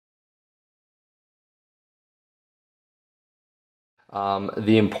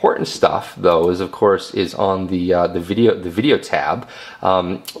The important stuff, though, is of course on the video tab,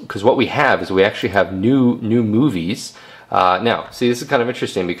 because what we have is we actually have new movies. Now, see, this is kind of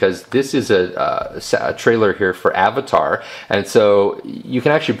interesting because this is a trailer here for Avatar, and so you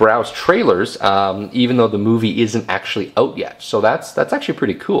can actually browse trailers even though the movie isn't actually out yet. So that's actually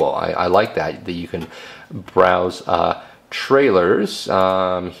pretty cool. I like that you can browse trailers.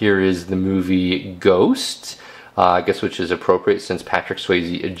 Here is the movie Ghost. I guess which is appropriate since Patrick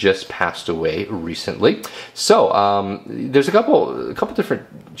Swayze just passed away recently. So there's a couple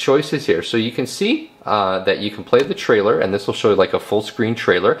different choices here. So you can see that you can play the trailer, and this will show you like a full screen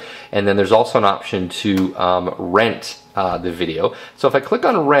trailer. And then there's also an option to rent the video. So if I click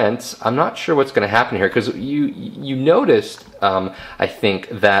on rent, I'm not sure what's going to happen here because you noticed I think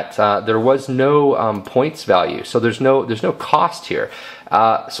that there was no points value. So there's no cost here.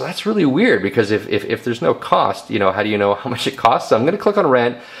 So that's really weird because if there's no cost, you know, how do you know how much it costs? So I'm going to click on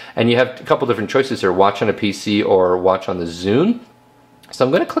rent, and you have a couple different choices here: watch on a PC or watch on the Zune. So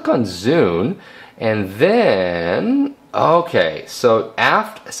I'm going to click on Zune, and then okay, so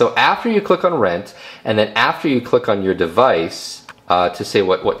after you click on rent, and then after you click on your device to say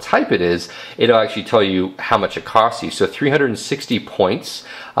what type it is, it'll actually tell you how much it costs you. So 360 points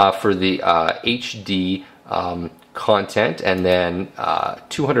for the HD content, and then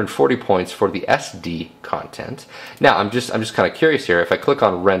 240 points for the SD content. Now I'm just kind of curious here. If I click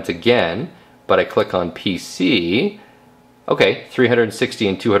on rent again, but I click on PC, okay, 360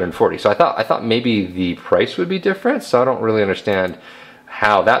 and 240. So I thought maybe the price would be different. So I don't really understand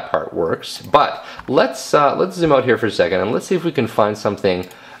how that part works. But let's zoom out here for a second and let's see if we can find something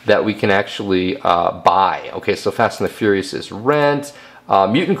that we can actually buy. Okay, so Fast and the Furious is rent.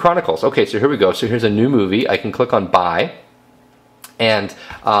 Mutant Chronicles. Okay, so here we go. So here's a new movie. I can click on buy, and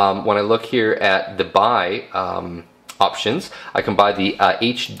when I look here at the buy options, I can buy the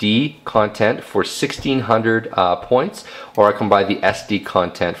HD content for 1,600 points, or I can buy the SD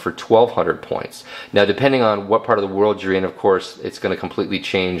content for 1,200 points. Now, depending on what part of the world you're in, of course, it's going to completely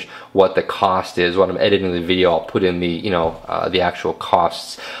change what the cost is. When I'm editing the video, I'll put in the the actual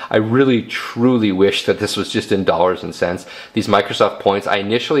costs. I really, truly wish that this was just in dollars and cents. These Microsoft points, I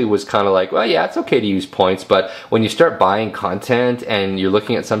initially was kind of like, well, yeah, it's okay to use points, but when you start buying content and you're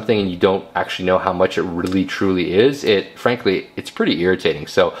looking at something and you don't actually know how much it really, truly is, frankly, it's pretty irritating.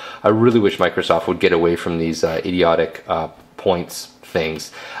 So I really wish Microsoft would get away from these idiotic points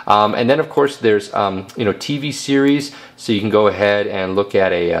things. And then of course there's TV series, so you can go ahead and look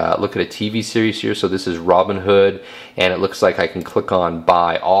at a TV series here. So this is Robin Hood, and it looks like I can click on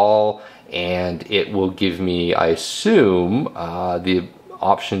buy all, and it will give me, I assume, the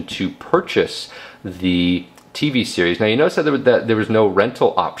option to purchase the TV series. Now you notice that there was no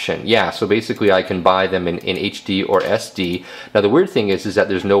rental option. Yeah, so basically I can buy them in HD or SD. Now the weird thing is that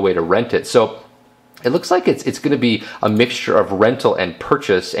there's no way to rent it. So it looks like it's going to be a mixture of rental and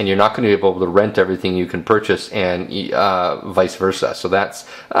purchase, and you're not going to be able to rent everything you can purchase, and vice versa. So that's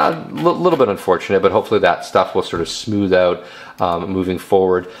a little bit unfortunate, but hopefully that stuff will sort of smooth out moving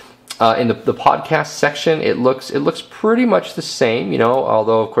forward. In the podcast section, it looks pretty much the same,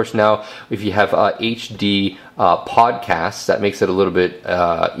 although of course now if you have HD podcasts, that makes it a little bit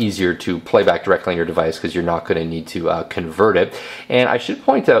easier to play back directly on your device because you're not going to need to convert it. And I should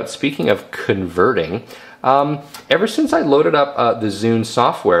point out, speaking of converting, ever since I loaded up the Zune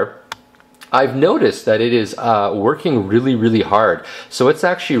software, I've noticed that it is working really, really hard. So it's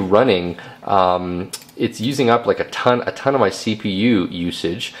actually running, it's using up like a ton of my CPU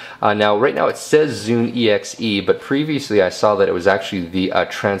usage. Now, right now it says Zune EXE, but previously I saw that it was actually the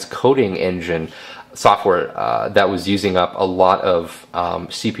transcoding engine software that was using up a lot of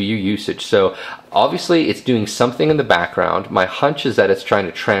CPU usage. So obviously it's doing something in the background. My hunch is that it's trying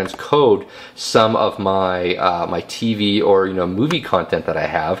to transcode some of my my TV or movie content that I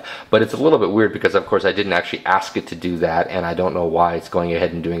have, but it's a little bit weird because of course I didn't actually ask it to do that, and I don't know why it's going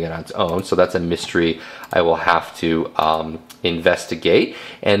ahead and doing it on its own. So that's a mystery I will have to investigate.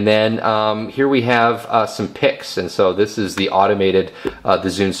 And then here we have some picks, and so this is the automated the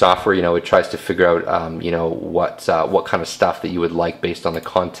Zune software. It tries to figure out what kind of stuff that you would like based on the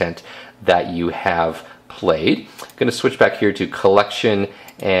content that you have played. I'm going to switch back here to collection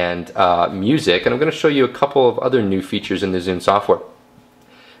and music, and I'm going to show you a couple of other new features in the Zune software.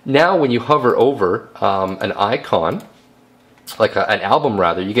 Now when you hover over an icon, like an album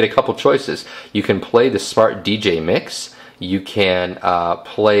rather, you get a couple choices. You can play the Smart DJ Mix, you can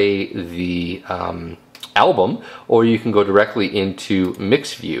play the album, or you can go directly into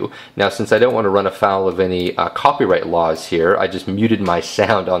Mixview. Now, since I don't want to run afoul of any copyright laws here, I just muted my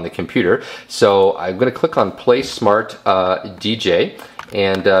sound on the computer. So I'm going to click on Play Smart DJ,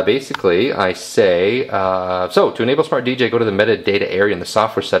 and basically I say, so to enable Smart DJ, go to the metadata area in the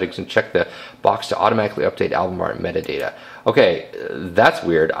software settings and check the box to automatically update album art metadata. Okay, that's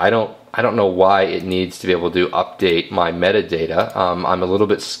weird. I don't know why it needs to be able to update my metadata. I'm a little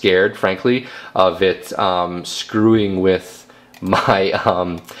bit scared, frankly, of it screwing with my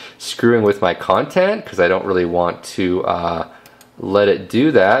content, because I don't really want to let it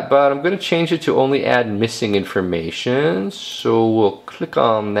do that. But I'm going to change it to only add missing information. So we'll click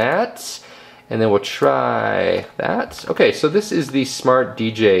on that, and then we'll try that. Okay, so this is the Smart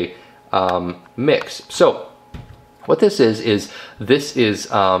DJ mix. So what this is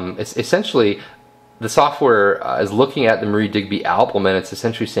it's essentially the software is looking at the Marie Digby album, and it's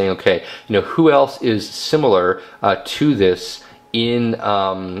essentially saying, okay, you know, who else is similar to this in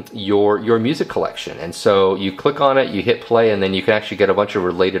your music collection. And so you click on it, you hit play, and then you can actually get a bunch of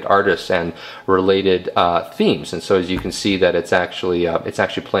related artists and related themes. And so as you can see that it's actually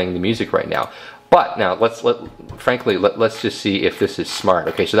playing the music right now. But now let's just see if this is smart.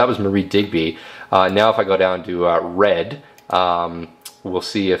 Okay, so that was Marie Digby. Now if I go down to Red, we'll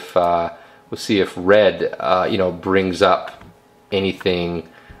see if Red you know, brings up anything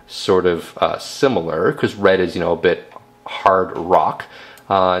sort of similar, because Red is, you know, a bit hard rock.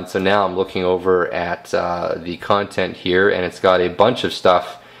 And so now I'm looking over at the content here, and it's got a bunch of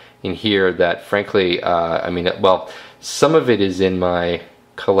stuff in here that, frankly, I mean, well, some of it is in my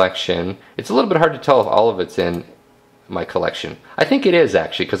collection. It's a little bit hard to tell if all of it's in my collection. I think it is,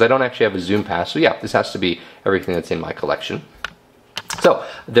 actually, because I don't actually have a Zoom pass. So yeah, this has to be everything that's in my collection. So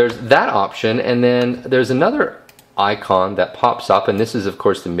there's that option, and then there's another icon that pops up, and this is, of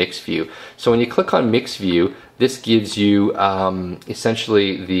course, the Mixview. So when you click on Mixview, this gives you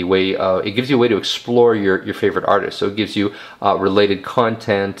essentially the way, it gives you a way to explore your favorite artists. So it gives you related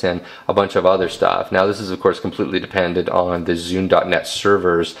content and a bunch of other stuff. Now this is, of course, completely dependent on the Zune.net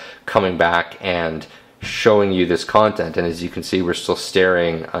servers coming back and showing you this content. And as you can see, we're still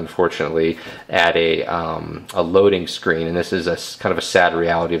staring, unfortunately, at a loading screen. And this is a kind of a sad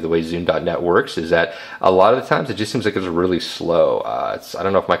reality of the way Zune.net works, is that a lot of the times it just seems like it's really slow. I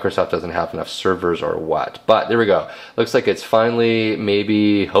don't know if Microsoft doesn't have enough servers or what, but there we go. Looks like it's finally,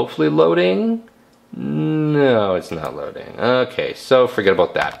 maybe, hopefully loading. No, it's not loading. Okay, so forget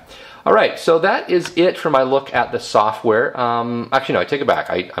about that. All right, so that is it for my look at the software. Actually, no, I take it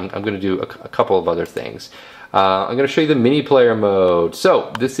back. I'm going to do a couple of other things. I'm going to show you the mini player mode.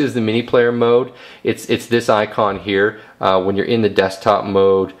 So this is the mini player mode. It's this icon here. When you're in the desktop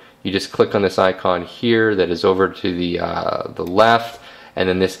mode, you just click on this icon here that is over to the left, and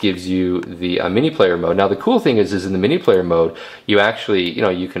then this gives you the mini player mode. Now the cool thing is in the mini player mode, you actually, you know,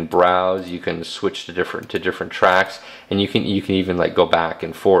 you can browse, you can switch to different tracks, and you can even like go back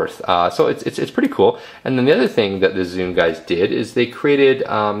and forth. So it's pretty cool. And then the other thing that the Zune guys did is they created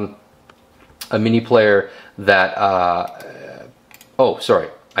a mini player that oh, sorry,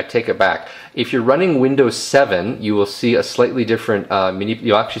 I take it back. If you're running Windows 7, you will see a slightly different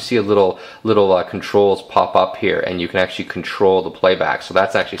you'll actually see a little controls pop up here, and you can actually control the playback. So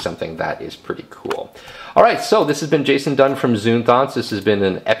that's actually something that is pretty cool. All right, so this has been Jason Dunn from Zune Thoughts. This has been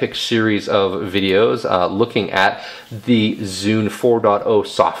an epic series of videos looking at the Zune 4.0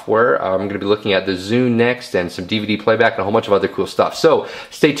 software. I'm going to be looking at the Zune next, and some DVD playback and a whole bunch of other cool stuff. So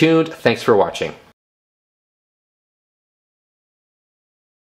stay tuned. Thanks for watching.